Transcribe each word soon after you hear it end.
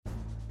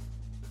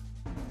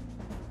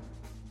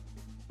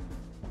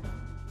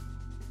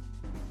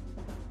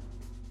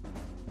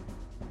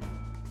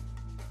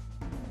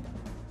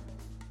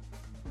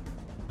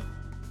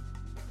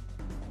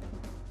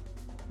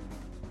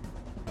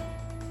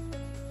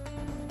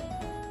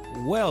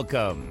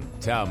Welcome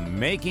to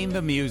Making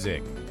the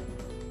Music,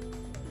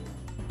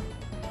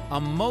 a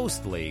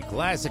mostly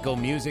classical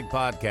music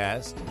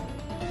podcast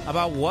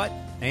about what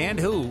and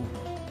who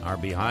are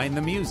behind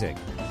the music.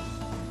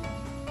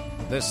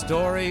 The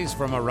stories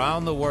from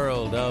around the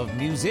world of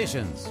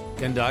musicians,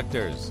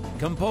 conductors,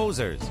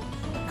 composers,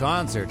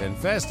 concert and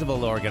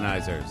festival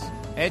organizers,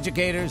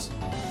 educators,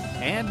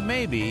 and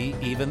maybe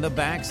even the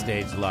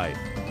backstage life.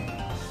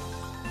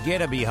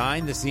 Get a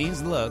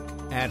behind-the-scenes look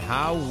at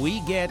how we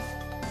get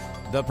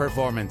the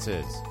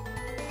performances.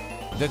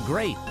 The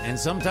great and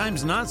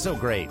sometimes not so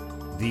great.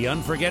 The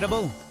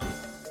unforgettable.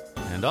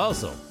 And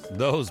also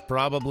those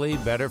probably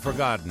better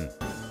forgotten.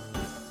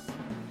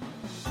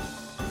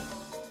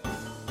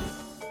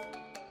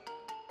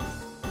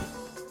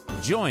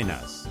 Join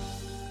us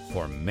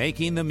for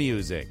Making the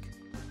Music.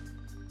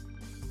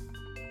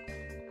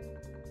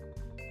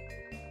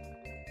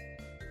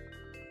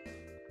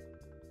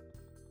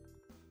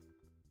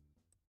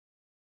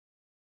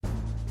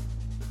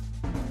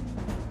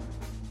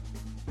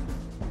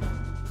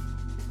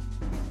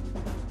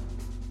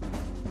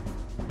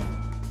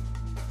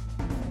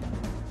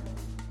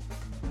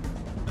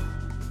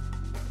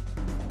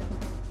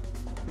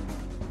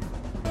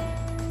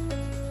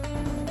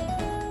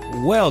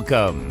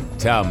 Welcome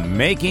to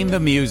Making the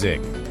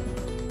Music,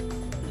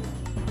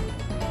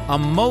 a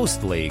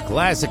mostly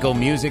classical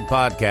music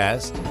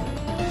podcast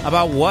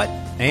about what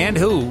and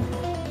who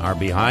are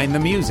behind the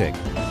music.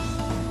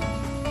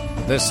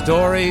 The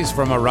stories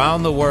from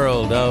around the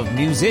world of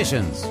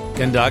musicians,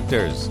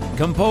 conductors,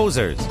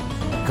 composers,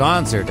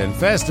 concert and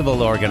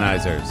festival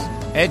organizers,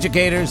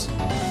 educators,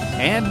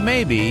 and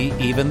maybe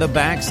even the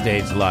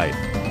backstage life.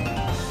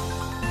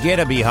 Get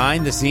a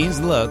behind-the-scenes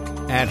look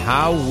at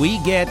how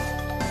we get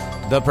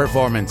the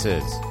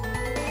performances.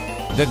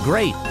 The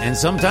great and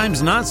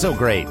sometimes not so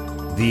great.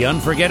 The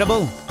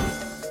unforgettable.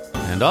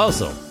 And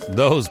also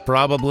those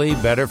probably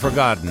better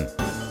forgotten.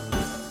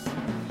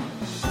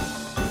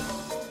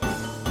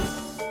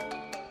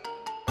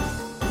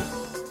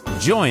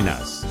 Join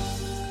us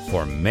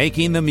for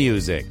Making the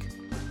Music.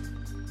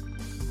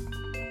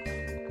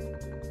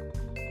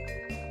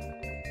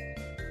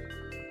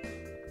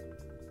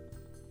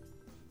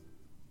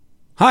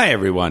 Hi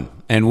everyone,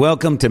 and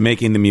welcome to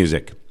Making the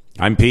Music.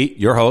 I'm Pete,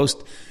 your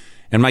host,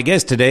 and my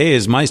guest today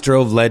is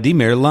Maestro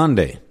Vladimir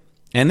Lande,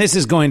 and this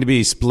is going to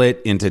be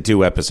split into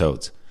two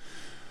episodes.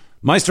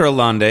 Maestro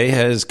Lande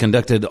has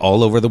conducted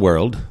all over the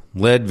world,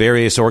 led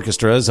various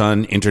orchestras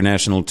on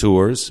international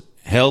tours,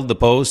 held the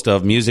post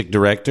of music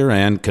director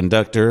and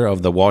conductor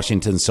of the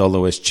Washington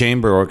Soloist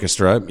Chamber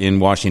Orchestra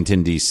in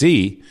Washington,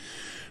 D.C.,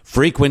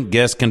 frequent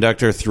guest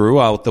conductor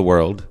throughout the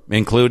world,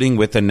 including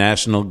with the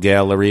National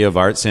Gallery of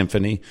Art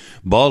Symphony,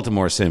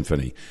 Baltimore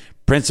Symphony,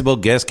 principal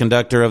guest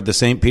conductor of the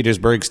St.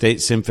 Petersburg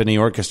State Symphony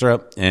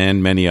Orchestra,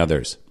 and many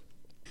others.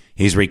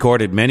 He's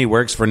recorded many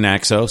works for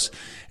Naxos,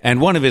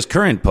 and one of his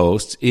current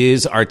posts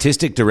is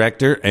artistic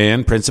director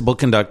and principal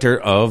conductor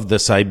of the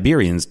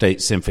Siberian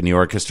State Symphony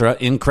Orchestra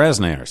in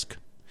Krasnoyarsk.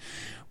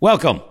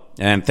 Welcome,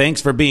 and thanks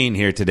for being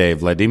here today,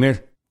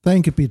 Vladimir.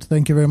 Thank you, Pete.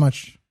 Thank you very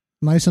much.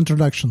 Nice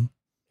introduction.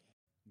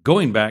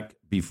 Going back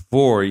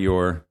before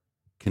your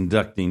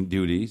conducting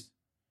duties,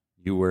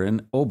 you were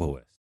an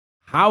oboist.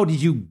 How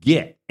did you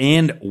get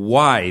and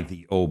why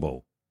the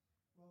oboe?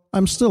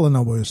 I'm still an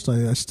oboist.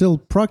 I still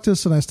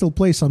practice and I still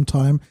play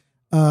sometime.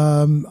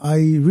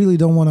 I really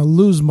don't want to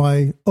lose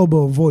my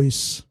oboe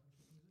voice.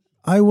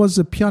 I was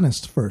a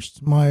pianist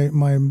first. My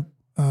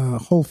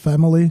whole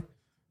family,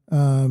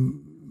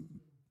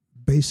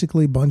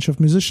 basically a bunch of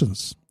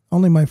musicians.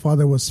 Only my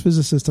father was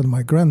physicist and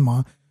my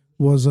grandma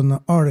was an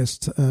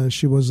artist.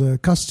 She was a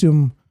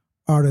costume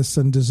artist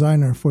and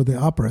designer for the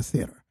opera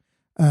theater.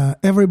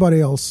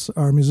 Everybody else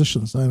are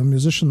musicians. I'm a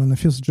musician in the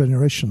fifth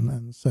generation,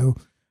 and so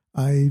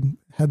I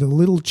had a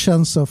little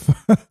chance of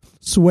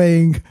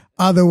swaying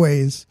other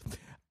ways.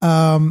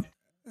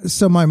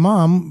 So my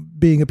mom,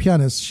 being a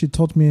pianist, she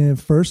taught me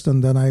first,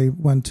 and then I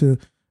went to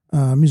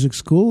music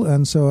school,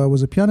 and so I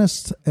was a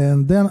pianist.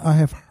 And then I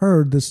have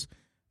heard this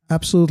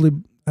absolutely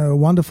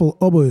wonderful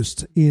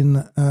oboist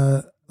in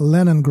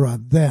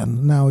Leningrad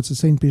then. Now it's the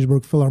St.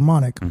 Petersburg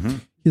Philharmonic. Mm-hmm.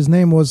 His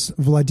name was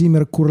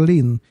Vladimir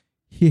Kurlin.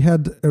 He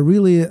had a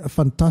really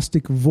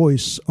fantastic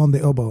voice on the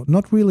oboe.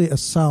 Not really a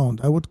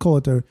sound. I would call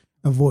it a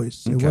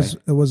voice. Okay.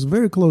 It was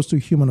very close to a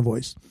human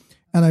voice.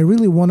 And I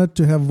really wanted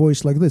to have a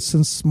voice like this,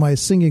 since my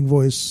singing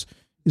voice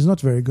is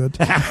not very good.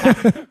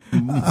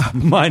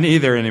 Mine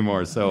either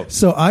anymore.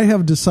 So I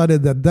have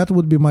decided that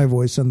would be my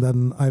voice, and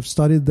then I've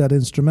studied that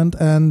instrument.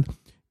 And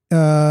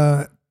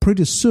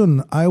pretty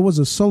soon, I was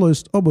a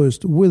soloist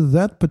oboist with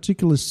that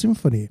particular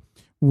symphony,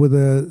 with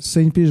the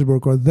St.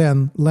 Petersburg, or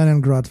then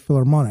Leningrad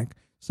Philharmonic.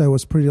 So I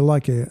was pretty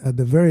lucky. At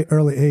the very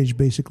early age,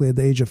 basically at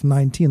the age of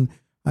 19,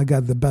 I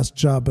got the best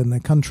job in the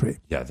country.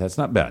 Yeah, that's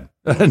not bad.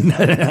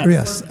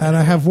 Yes, and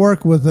I have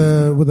worked with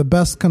the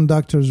best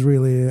conductors,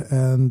 really,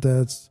 and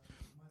it's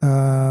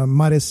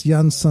Maris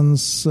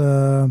Janssens,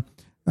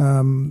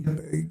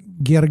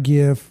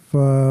 Gergiev,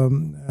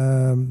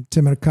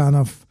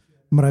 Temirkanov,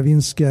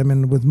 Mravinsky, I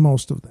mean, with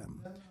most of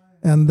them.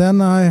 And then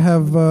I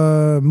have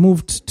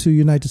moved to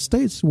United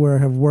States, where I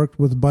have worked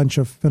with a bunch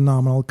of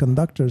phenomenal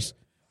conductors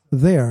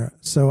there.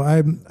 So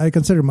I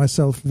consider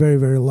myself very,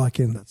 very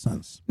lucky in that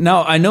sense.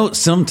 Now, I know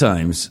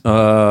sometimes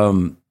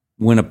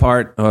when a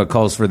part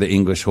calls for the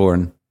English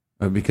horn,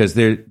 because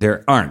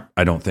there aren't,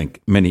 I don't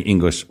think, many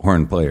English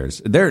horn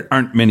players. There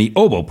aren't many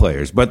oboe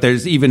players, but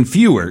there's even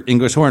fewer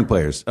English horn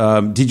players.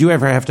 Did you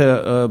ever have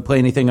to play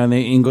anything on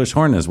the English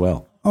horn as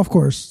well? Of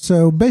course.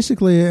 So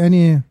basically,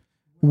 any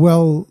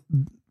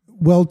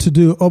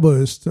well-to-do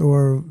oboist,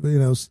 or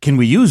can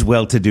we use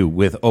well-to-do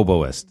with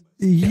oboist?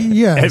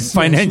 Yes,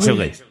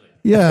 financially.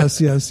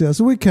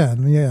 Yes, we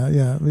can.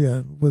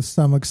 Yeah, with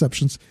some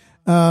exceptions.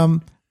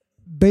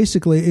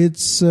 Basically,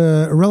 it's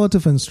a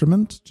relative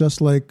instrument,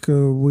 just like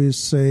we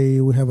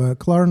say we have a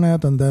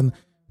clarinet and then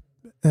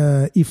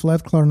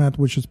E-flat clarinet,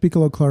 which is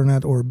piccolo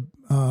clarinet, or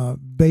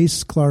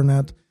bass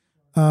clarinet.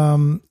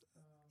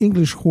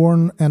 English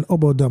horn and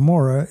oboe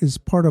d'amore is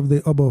part of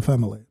the oboe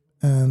family.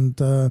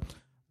 And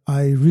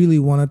I really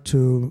wanted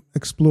to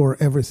explore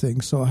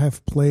everything, so I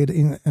have played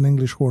in an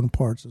English horn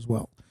parts as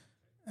well.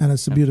 And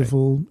it's a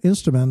beautiful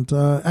instrument,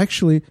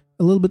 actually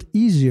a little bit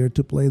easier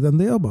to play than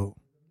the oboe.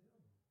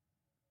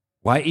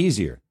 Why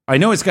easier? I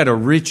know it's got a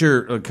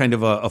richer, kind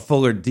of a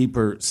fuller,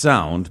 deeper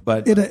sound,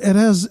 but it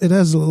has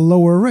a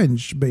lower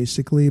range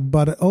basically.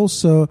 But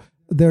also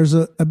there's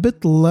a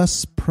bit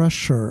less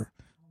pressure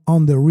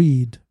on the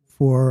reed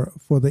for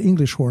the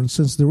English horn,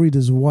 since the reed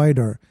is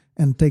wider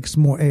and takes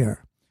more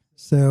air.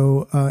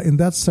 So in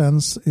that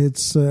sense,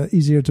 it's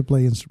easier to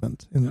play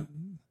instrument.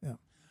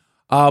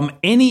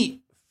 Any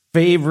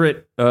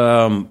favorite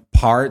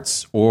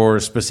parts or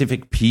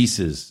specific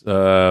pieces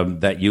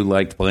that you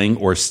liked playing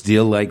or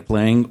still like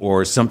playing,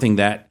 or something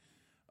that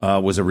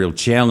was a real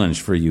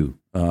challenge for you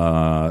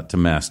to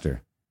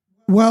master?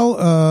 Well,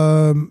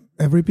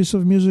 every piece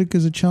of music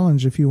is a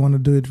challenge if you want to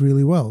do it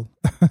really well.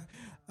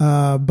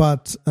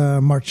 But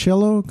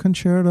Marcello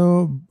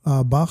concerto,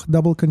 Bach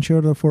double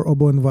concerto for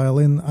oboe and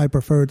violin, I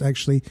prefer it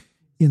actually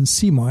in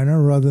C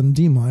minor rather than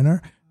D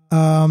minor.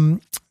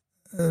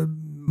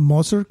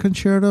 Mozart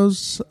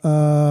concertos,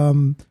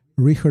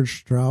 Richard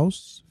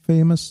Strauss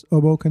famous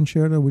oboe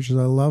concerto, which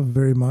I love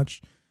very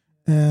much,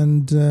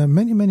 and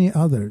many, many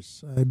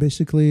others. I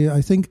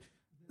think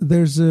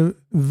there's a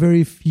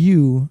very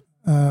few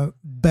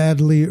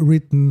badly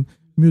written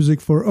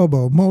music for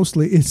oboe.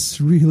 Mostly it's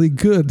really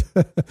good.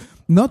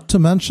 Not to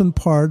mention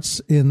parts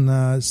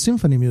in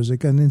symphony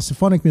music and in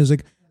symphonic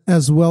music,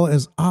 as well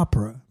as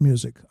opera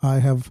music. I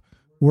have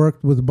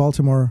worked with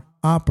Baltimore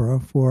Opera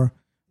for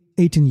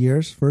 18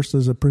 years, first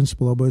as a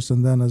principal oboist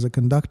and then as a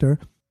conductor.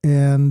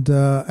 And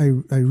I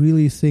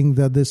really think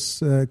that this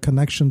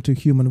connection to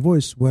human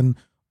voice, when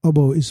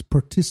oboe is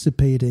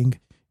participating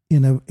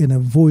in a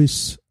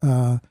voice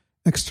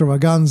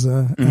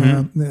extravaganza,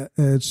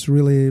 it's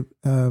really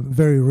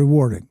very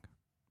rewarding.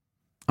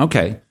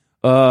 Okay.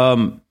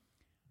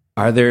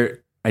 Are there?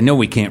 I know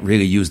we can't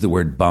really use the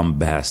word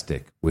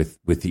bombastic with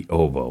the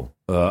oboe,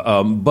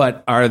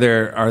 but are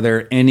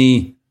there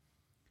any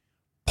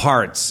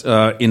parts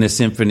in a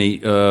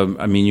symphony?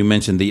 I mean, you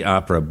mentioned the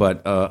opera,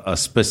 but a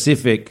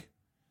specific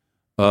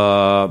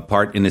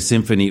part in a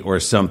symphony or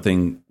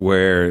something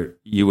where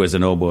you as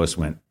an oboist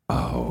went,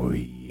 "Oh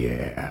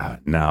yeah,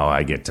 now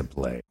I get to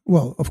play."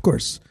 Well, of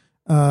course,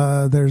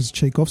 there's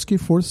Tchaikovsky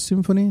Fourth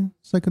Symphony,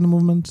 second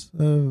movement,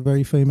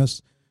 very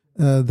famous.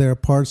 There are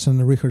parts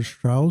in Richard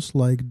Strauss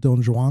like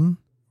Don Juan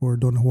or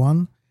Don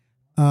Juan.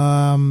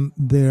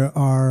 There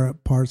are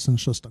parts in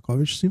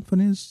Shostakovich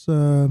symphonies.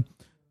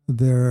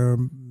 There are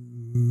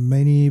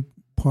many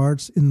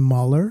parts in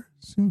Mahler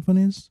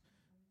symphonies.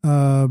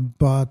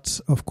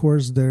 But, of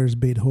course, there's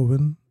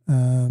Beethoven,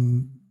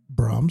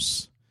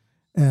 Brahms,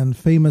 and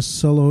famous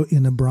solo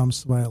in a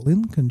Brahms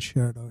violin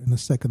concerto in the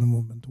second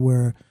movement,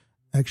 where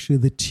actually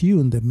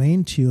the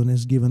main tune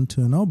is given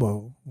to an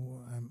oboe.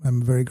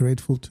 I'm very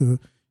grateful to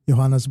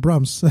Johannes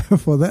Brahms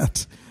for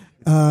that.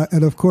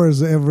 And, of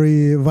course,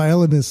 every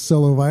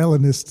solo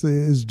violinist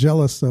is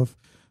jealous of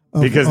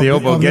because the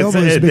oboe gets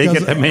it. They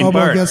get the main oboe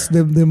part. Gets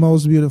the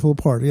most beautiful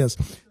part, yes.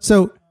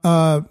 So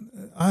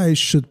I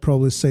should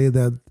probably say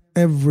that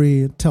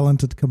every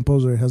talented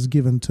composer has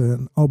given to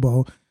an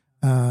oboe.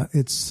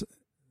 It's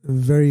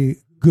very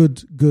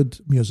good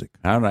music.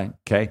 All right,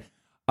 okay.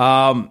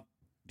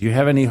 Do you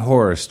have any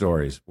horror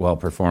stories while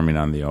performing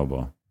on the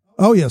oboe?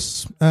 Oh,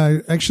 yes.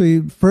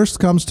 Actually, first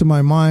comes to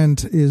my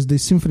mind is the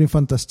Symphonie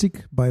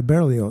Fantastique by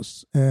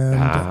Berlioz. And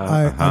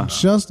I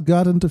just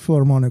got into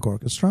Philharmonic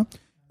Orchestra,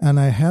 and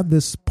I had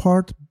this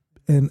part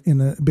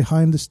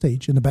behind the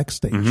stage, in the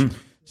backstage. Mm-hmm.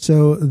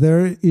 So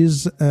there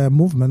is a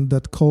movement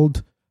that's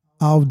called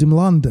Auf dem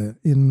Lande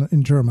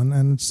in German,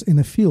 and it's in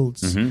the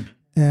fields. Mm-hmm.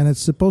 And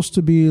it's supposed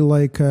to be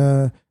like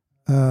a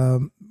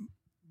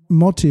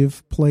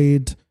motif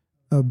played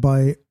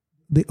by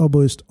the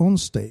oboist on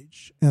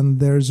stage,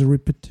 and there's a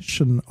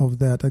repetition of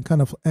that, a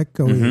kind of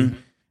echoing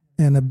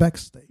and a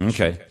backstage.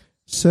 Okay.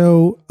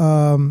 So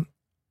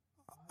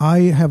I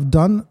have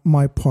done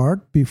my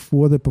part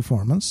before the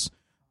performance.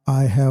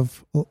 I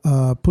have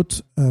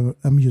put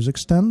a music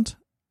stand,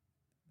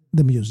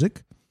 the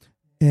music,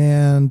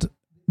 and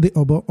the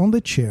oboe on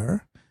the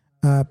chair,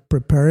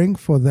 preparing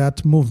for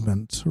that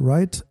movement,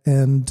 right?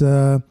 And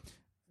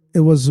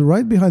it was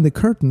right behind the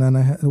curtain, and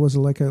it was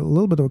like a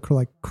little bit of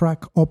a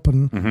crack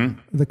open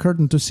the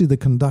curtain to see the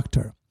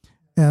conductor.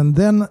 And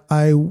then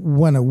I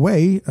went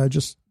away. I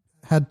just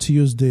had to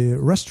use the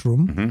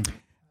restroom.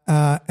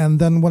 And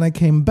then when I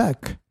came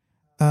back,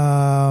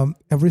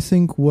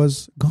 everything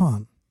was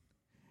gone.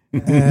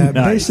 Nice.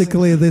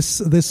 Basically,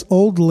 this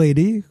old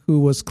lady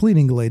who was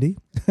cleaning lady,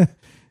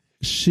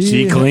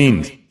 she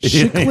cleaned.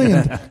 She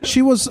cleaned.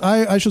 She was,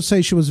 I should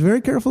say, she was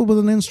very careful with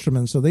an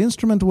instrument. So the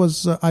instrument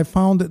was, I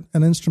found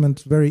an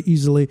instrument very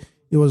easily.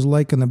 It was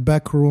like in a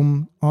back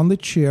room on the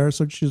chair.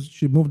 So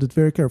she moved it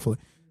very carefully.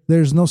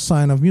 There's no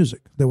sign of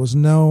music. There was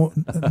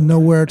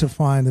nowhere to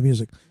find the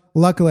music.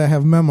 Luckily, I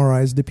have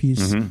memorized the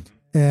piece,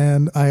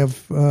 and I have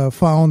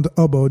found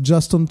oboe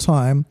just on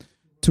time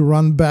to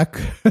run back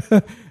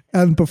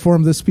and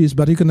perform this piece.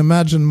 But you can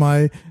imagine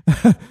my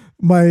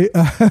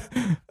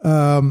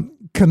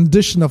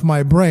condition of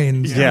my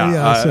brain.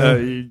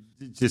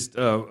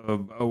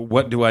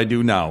 What do I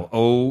do now?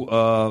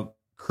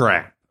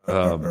 Crap.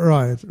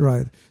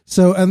 Right.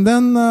 So, and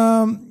then,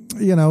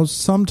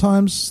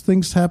 sometimes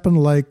things happen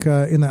like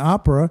in an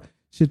opera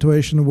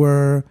situation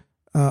where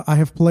I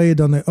have played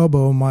on the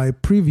oboe my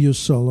preview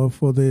solo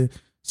for the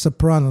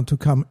soprano to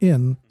come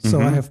in. So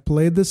I have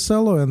played the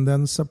solo, and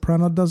then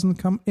soprano doesn't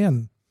come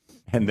in.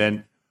 And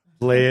then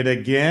play it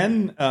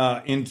again,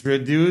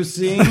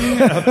 introducing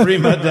a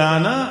prima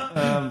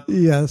donna.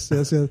 Yes.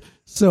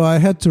 So I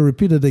had to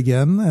repeat it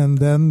again, and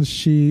then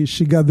she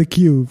got the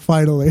cue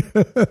finally.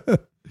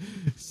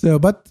 So,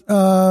 but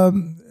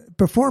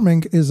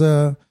performing is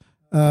a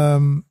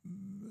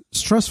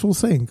stressful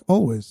thing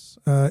always,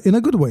 in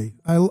a good way.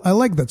 I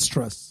like that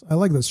stress.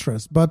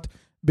 But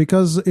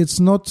because it's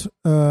not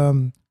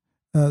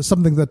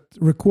something that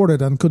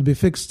recorded and could be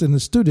fixed in the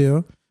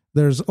studio,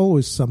 there's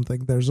always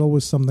something. There's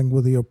always something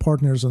with your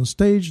partners on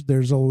stage.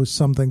 There's always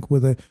something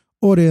with the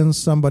audience.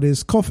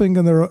 Somebody's coughing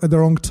at the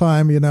wrong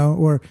time,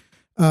 Or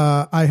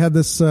I had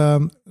this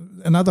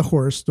another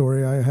horror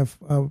story. I have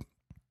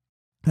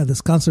had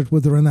this concert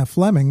with Renee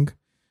Fleming,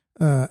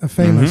 a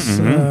famous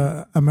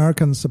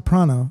American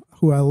soprano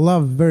who I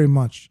love very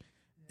much.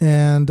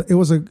 And it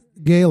was a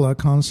gala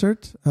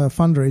concert,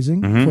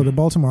 fundraising for the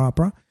Baltimore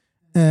Opera.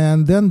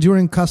 And then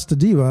during Casta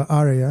Diva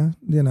aria,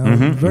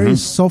 very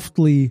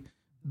softly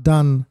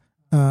done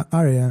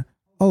aria,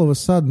 all of a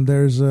sudden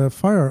there's a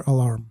fire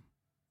alarm.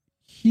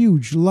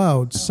 Huge,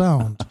 loud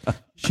sound.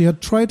 She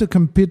had tried to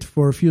compete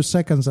for a few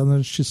seconds, and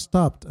then she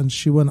stopped and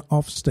she went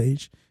off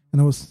stage. And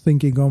I was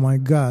thinking, oh my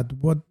God,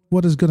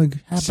 what is going to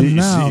happen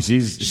now?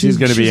 She's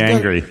going to be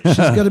angry. She's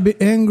going to be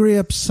angry,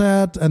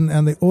 upset, and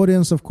the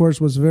audience, of course,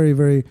 was very,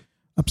 very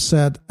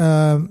upset.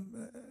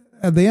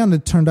 At the end,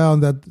 it turned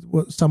out that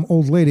some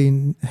old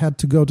lady had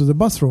to go to the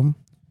bathroom.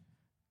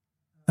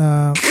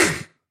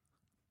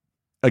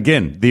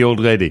 Again, the old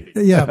lady.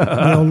 Yeah,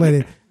 the old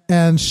lady.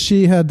 And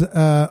she had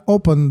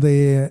opened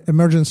the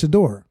emergency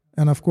door.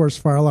 And, of course,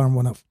 fire alarm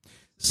went off.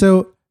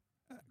 So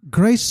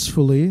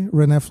gracefully,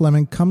 Renee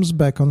Fleming comes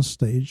back on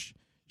stage.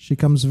 She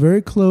comes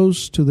very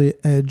close to the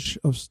edge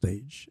of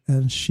stage,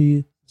 and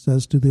she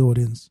says to the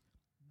audience,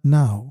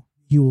 "Now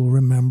you will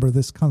remember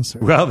this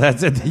concert." Well,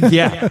 that's it.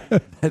 Yeah,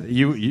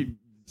 you.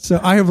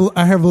 So I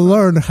have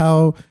learned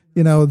how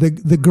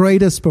the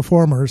greatest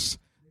performers,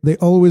 they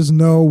always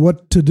know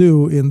what to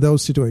do in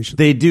those situations.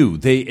 They do.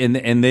 They.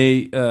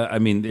 I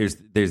mean, there's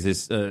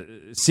this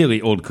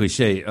silly old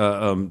cliche: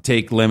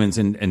 take lemons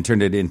and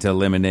turn it into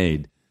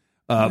lemonade.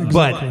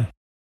 Exactly. But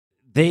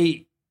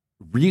they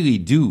really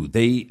do.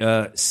 They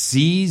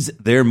seize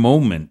their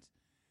moment,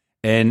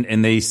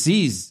 and they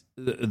seize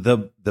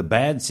the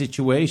bad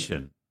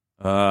situation.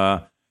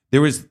 There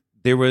was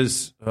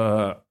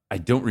I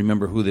don't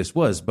remember who this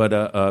was, but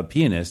a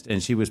pianist,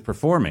 and she was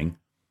performing,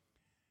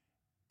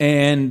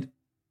 and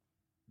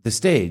the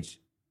stage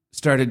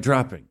started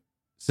dropping.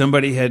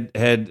 Somebody had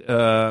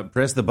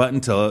pressed the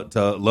button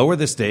to lower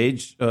the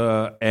stage,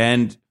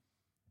 and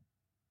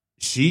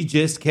she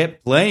just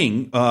kept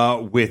playing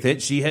with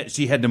it. She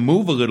had to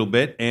move a little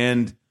bit,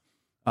 and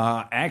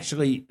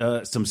actually,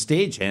 some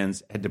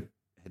stagehands had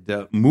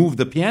to move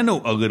the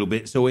piano a little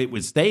bit so it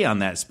would stay on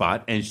that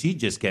spot. And she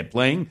just kept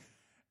playing,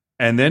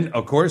 and then,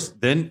 of course,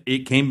 then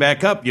it came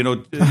back up.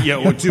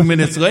 2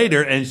 minutes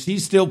later, and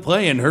she's still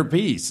playing her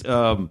piece.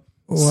 So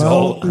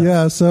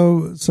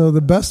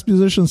the best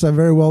musicians are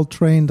very well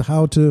trained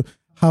how to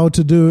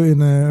do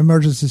in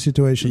emergency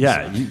situations.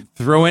 Yeah, you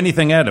throw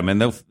anything at them, and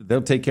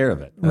they'll take care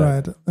of it.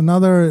 Right.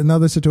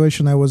 Another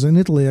situation. I was in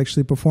Italy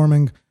actually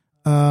performing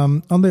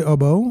on the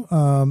oboe.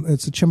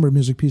 It's a chamber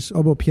music piece,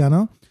 oboe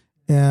piano,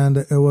 and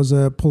it was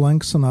a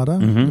Poulenc sonata,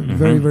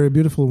 very very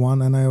beautiful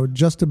one. And I was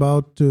just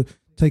about to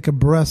take a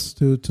breath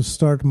to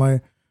start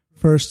my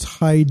first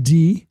high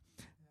D,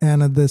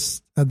 and at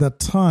that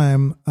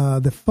time,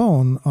 the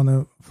phone on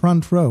the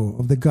front row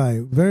of the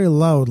guy very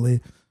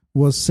loudly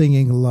was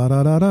singing la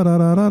da da da da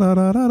da da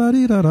da da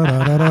da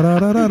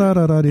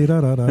da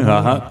da da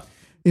da.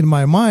 In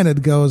my mind,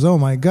 it goes, oh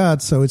my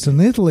God! So it's in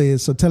Italy.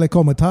 So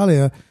Telecom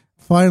Italia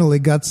finally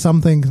got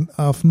something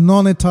of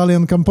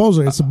non-Italian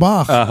composer. It's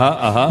Bach.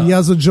 He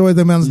has a joy,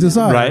 the man's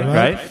desire.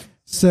 Right.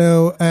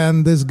 So,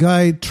 and this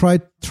guy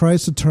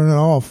tries to turn it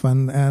off,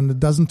 and it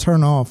doesn't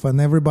turn off, and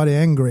everybody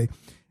angry.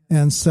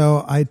 And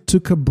so I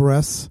took a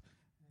breath,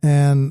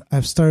 and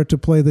I've started to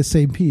play the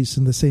same piece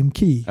in the same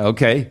key.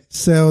 Okay.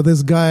 So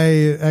this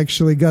guy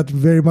actually got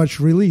very much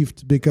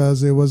relieved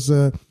because it was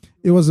a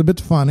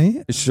bit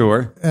funny.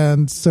 Sure.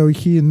 And so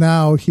he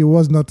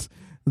was not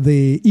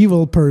the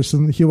evil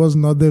person. He was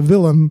not the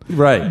villain.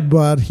 Right.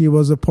 But he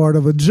was a part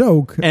of a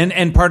joke.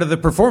 And part of the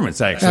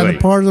performance, actually. And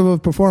part of a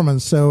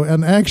performance. So,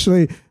 and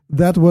actually,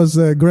 that was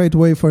a great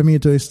way for me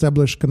to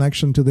establish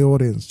connection to the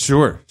audience.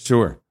 Sure.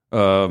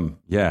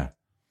 Yeah.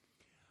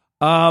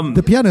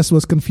 The pianist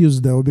was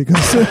confused, though,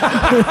 because yeah,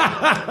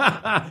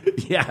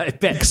 I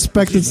bet.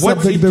 Expected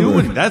What's he something doing?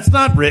 different. That's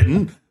not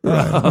written.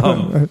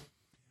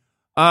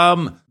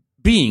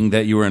 Being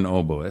that you were an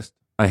oboist,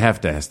 I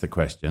have to ask the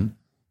question: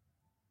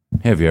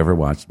 have you ever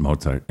watched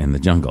Mozart in the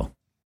Jungle?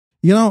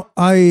 You know,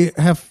 I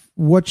have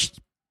watched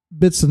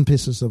bits and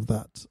pieces of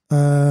that.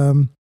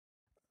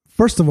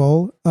 First of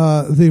all,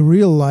 the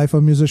real life of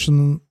a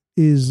musician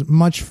is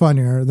much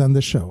funnier than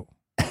the show.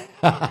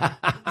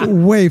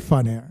 Way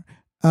funnier.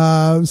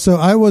 So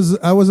I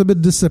was a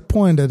bit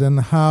disappointed in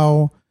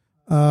how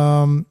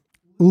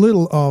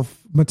little of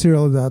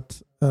material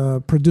that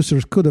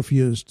producers could have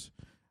used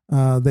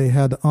they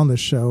had on the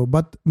show.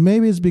 But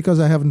maybe it's because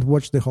I haven't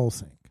watched the whole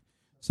thing.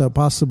 So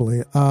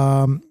possibly.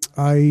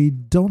 I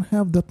don't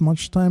have that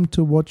much time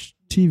to watch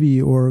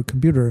TV or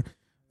computer.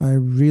 I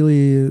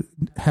really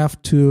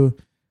have to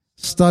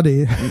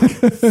study.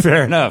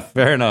 Fair enough.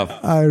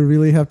 I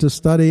really have to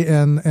study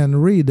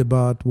and read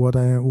about what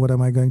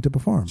am I going to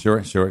perform.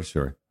 Sure.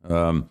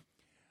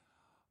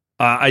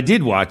 I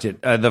did watch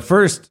it. The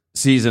first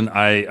season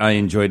I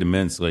enjoyed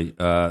immensely.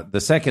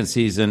 The second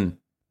season,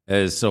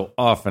 as so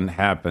often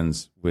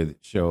happens with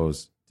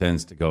shows,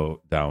 tends to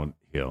go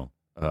downhill.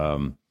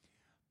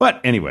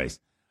 But anyways,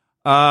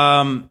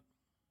 now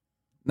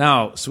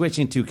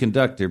switching to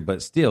conductor,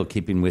 but still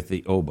keeping with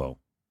the oboe.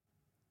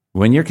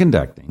 When you're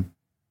conducting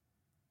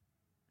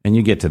and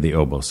you get to the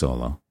oboe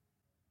solo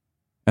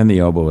and the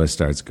oboist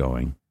starts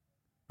going,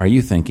 are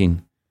you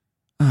thinking,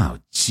 oh,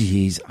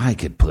 geez, I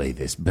could play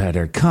this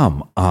better.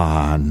 Come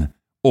on.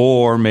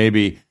 Or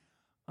maybe,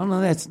 oh,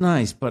 no, that's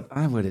nice, but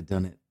I would have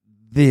done it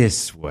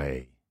this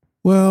way.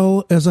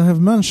 Well, as I have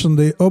mentioned,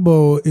 the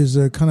oboe is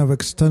a kind of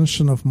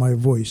extension of my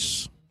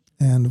voice.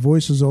 And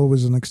voice is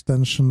always an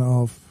extension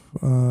of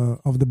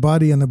the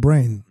body and the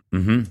brain.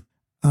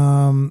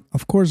 Mm-hmm.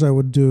 Of course, I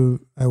would do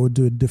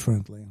it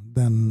differently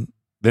than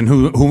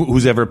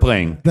who's ever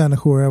playing. Than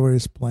whoever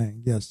is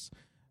playing. Yes,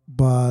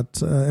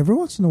 but every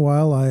once in a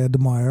while, I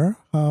admire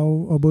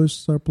how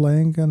oboists are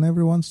playing, and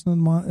every once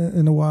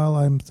in a while,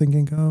 I'm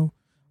thinking, oh,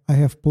 I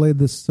have played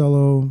this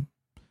solo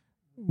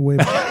way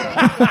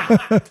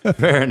back.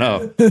 Fair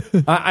enough.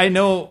 I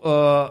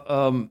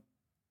know.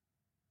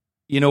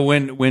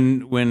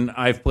 When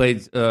I've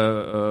played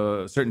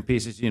certain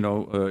pieces,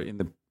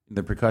 in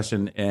the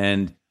percussion,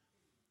 and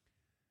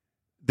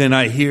then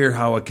I hear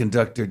how a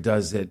conductor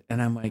does it,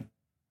 and I'm like,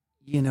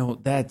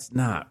 that's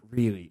not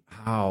really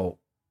how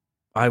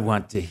I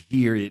want to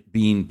hear it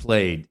being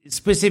played,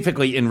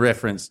 specifically in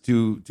reference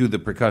to the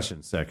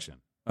percussion section.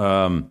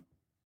 But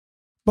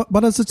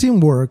it's a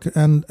teamwork,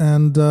 and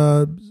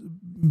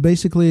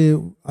basically,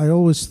 I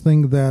always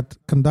think that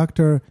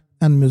conductor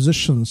and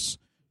musicians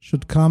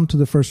should come to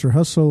the first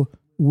rehearsal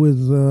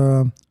with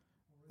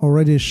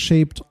already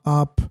shaped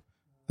up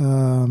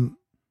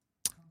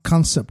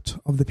concept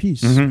of the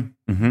piece.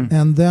 Mm-hmm, mm-hmm.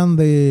 And then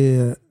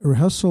the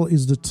rehearsal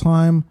is the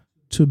time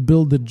to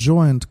build the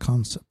joint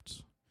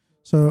concept.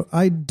 So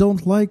I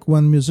don't like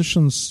when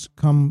musicians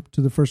come to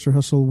the first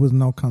rehearsal with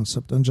no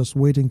concept and just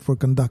waiting for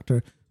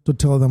conductor to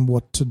tell them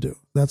what to do.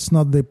 That's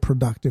not the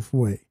productive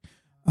way.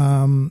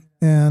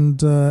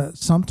 And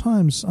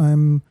sometimes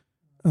I'm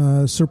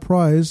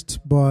surprised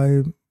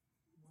by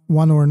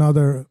one or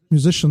another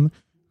musician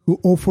who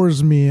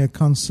offers me a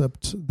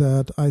concept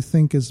that I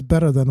think is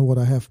better than what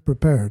I have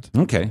prepared.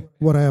 Okay.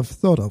 What I have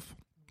thought of.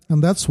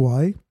 And that's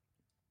why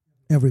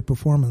every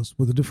performance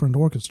with a different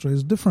orchestra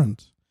is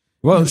different.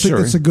 Well, it's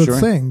a good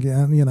thing.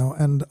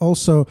 And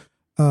also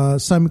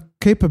some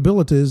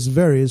capabilities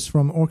varies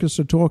from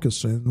orchestra to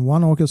orchestra. In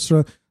one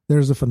orchestra,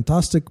 there's a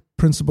fantastic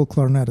principal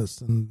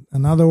clarinetist. In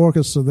another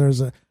orchestra,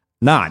 there's a...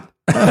 Not.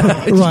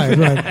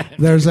 Right.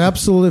 There's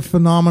absolutely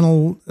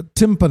phenomenal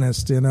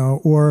timpanist,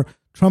 or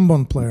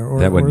trombone player, or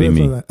that would be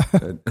me.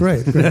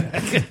 Great.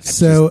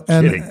 So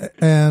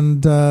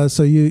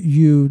so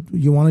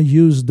you want to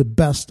use the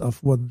best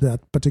of what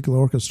that particular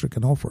orchestra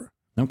can offer.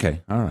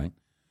 Okay, all right.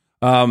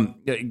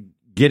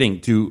 Getting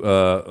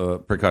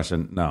to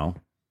percussion now.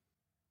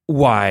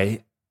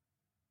 Why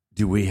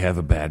do we have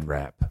a bad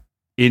rap?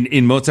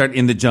 In Mozart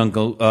in the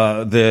Jungle,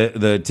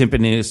 the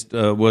timpanist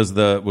was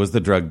the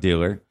drug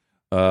dealer.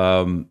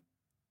 in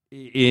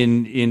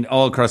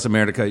all across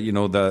America,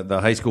 the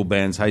high school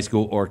bands, high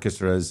school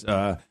orchestras.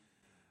 My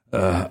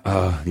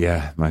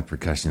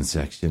percussion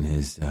section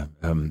is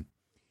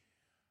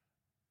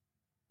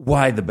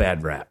why the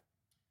bad rap?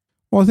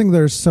 Well, I think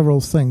there's several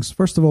things.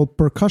 First of all,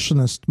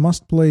 percussionists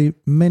must play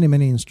many,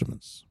 many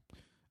instruments.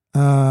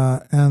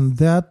 And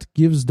that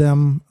gives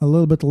them a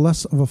little bit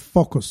less of a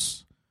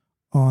focus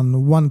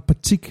on one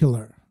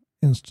particular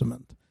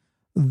instrument.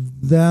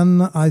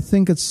 Then I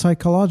think it's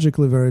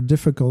psychologically very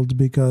difficult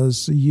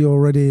because you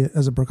already,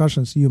 as a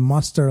percussionist, you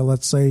master,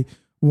 let's say,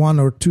 1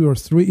 or 2 or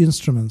 3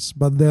 instruments,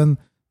 but then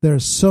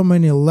there's so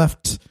many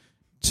left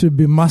to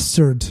be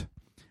mastered.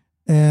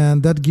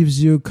 And that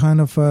gives you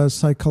kind of a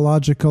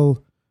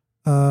psychological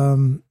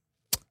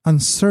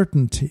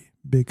uncertainty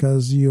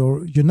because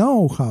you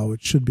know how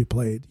it should be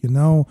played. You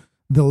know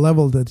the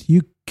level that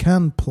you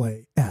can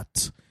play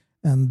at.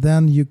 And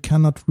then you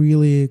cannot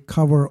really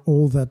cover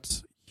all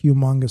that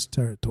humongous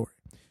territory.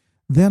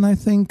 Then I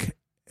think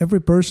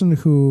every person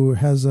who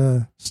has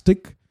a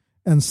stick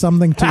and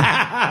something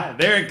to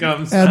there it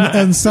comes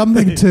and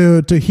something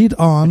to hit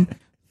on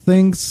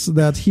thinks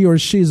that he or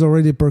she is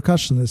already a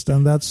percussionist,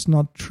 and that's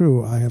not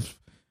true. I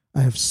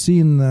have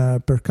seen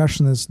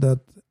percussionists that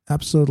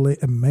absolutely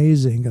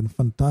amazing and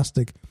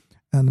fantastic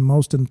and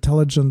most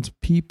intelligent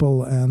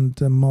people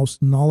and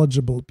most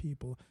knowledgeable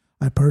people.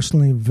 I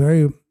personally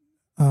very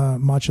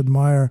much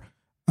admire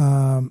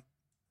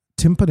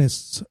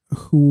timpanists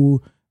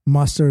who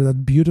master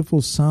that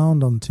beautiful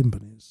sound on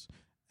timpanis.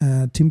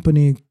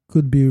 Timpani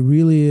could be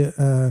really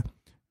a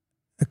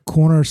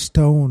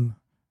cornerstone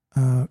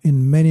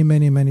in many,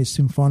 many, many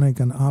symphonic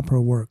and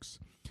opera works.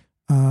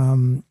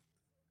 And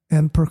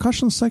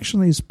percussion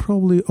section is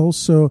probably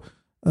also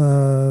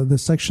the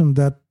section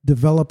that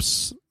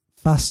develops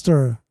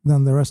faster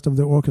than the rest of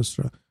the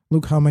orchestra.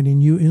 Look how many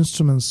new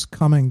instruments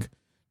coming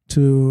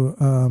to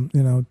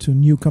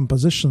new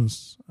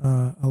compositions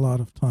a lot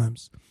of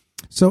times.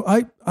 So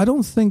I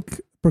don't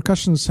think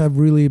percussionists have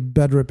really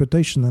bad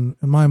reputation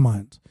in my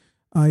mind.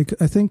 I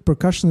think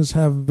percussionists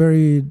have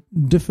very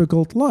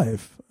difficult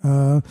life.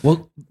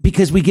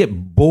 Because we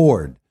get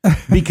bored.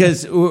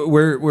 Because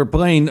we're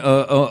playing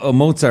a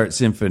Mozart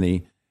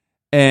symphony,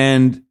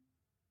 and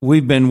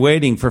we've been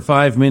waiting for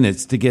 5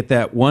 minutes to get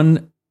that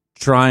one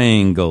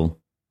triangle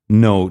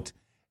note,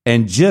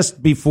 and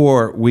just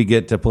before we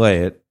get to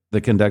play it, the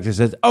conductor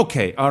says,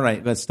 "Okay, all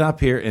right, let's stop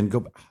here and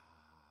go."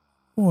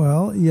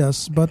 Well,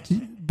 yes, but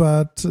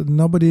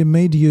nobody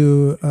made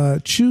you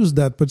choose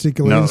that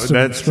particular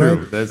instrument. That's true.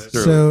 Right? That's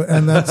true. So,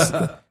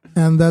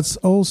 and that's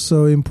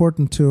also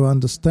important to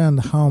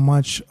understand how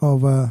much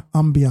of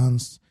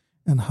ambiance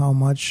and how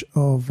much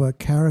of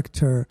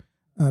character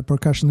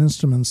percussion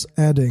instruments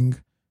adding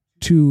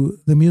to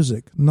the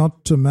music.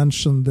 Not to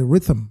mention the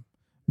rhythm.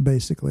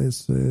 Basically,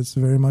 it's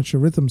very much a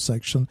rhythm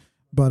section.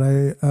 But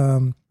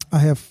I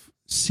have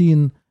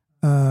seen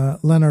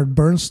Leonard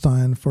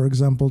Bernstein, for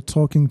example,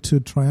 talking to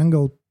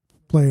triangle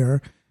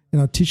player,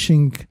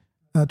 teaching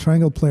a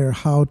triangle player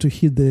how to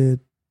hit the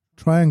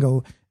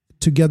triangle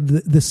to get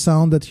the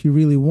sound that he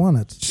really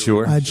wanted.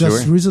 Sure. I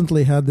just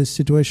recently had this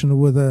situation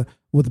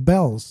with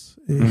bells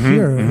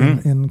here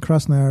in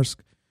Krasnoyarsk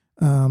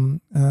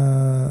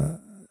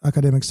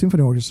Academic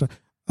Symphony Orchestra,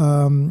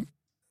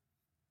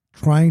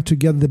 trying to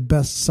get the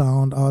best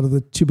sound out of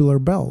the tubular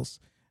bells.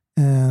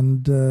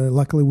 And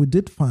luckily, we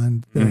did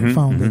found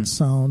that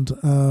sound.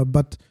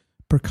 But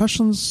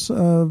percussionists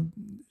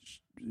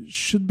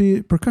should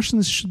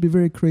be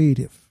very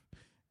creative,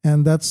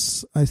 and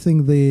that's, I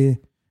think, the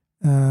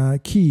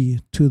key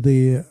to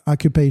the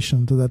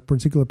occupation, to that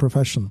particular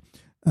profession.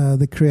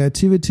 The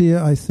creativity,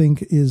 I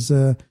think, is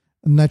a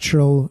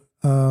natural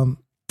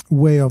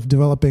way of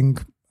developing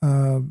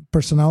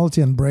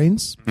personality and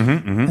brains,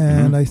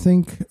 and I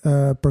think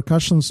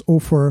percussions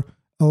offer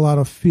a lot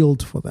of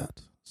field for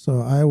that. So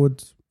I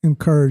would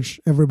encourage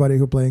everybody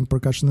who playing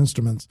percussion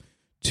instruments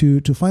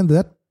to find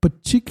that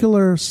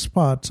particular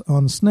spot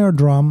on snare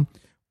drum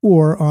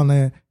or on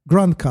a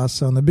grand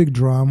cassa, on a big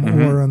drum,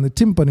 or on the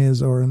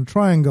timpanis, or in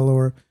triangle,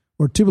 or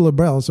tubular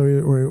bells,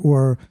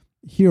 or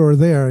here or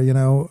there,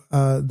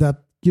 that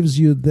gives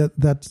you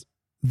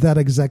that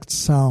exact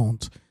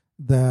sound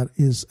that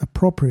is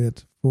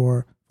appropriate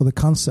for the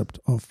concept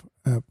of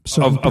the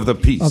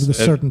piece, of the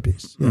certain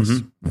piece.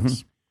 Yes.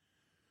 Yes.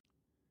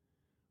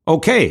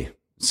 Okay.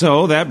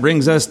 So that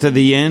brings us to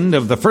the end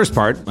of the first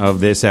part of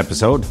this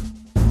episode.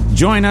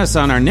 Join us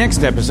on our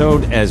next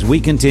episode as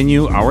we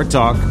continue our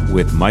talk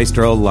with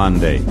Maestro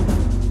Lande.